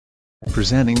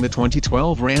Presenting the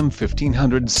 2012 Ram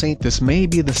 1500 Saint. This may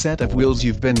be the set of wheels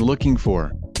you've been looking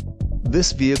for.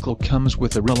 This vehicle comes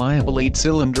with a reliable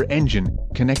 8-cylinder engine,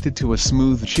 connected to a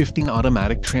smooth shifting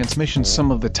automatic transmission.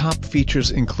 Some of the top features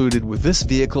included with this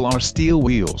vehicle are steel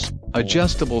wheels,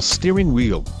 adjustable steering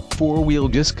wheel, 4-wheel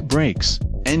disc brakes,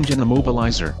 engine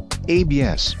immobilizer,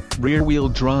 ABS, rear-wheel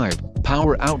drive,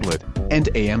 power outlet, and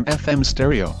AM/FM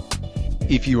stereo.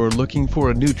 If you are looking for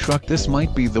a new truck, this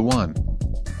might be the one.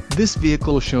 This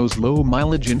vehicle shows low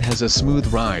mileage and has a smooth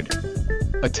ride.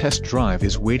 A test drive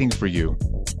is waiting for you.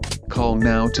 Call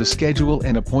now to schedule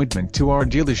an appointment to our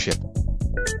dealership.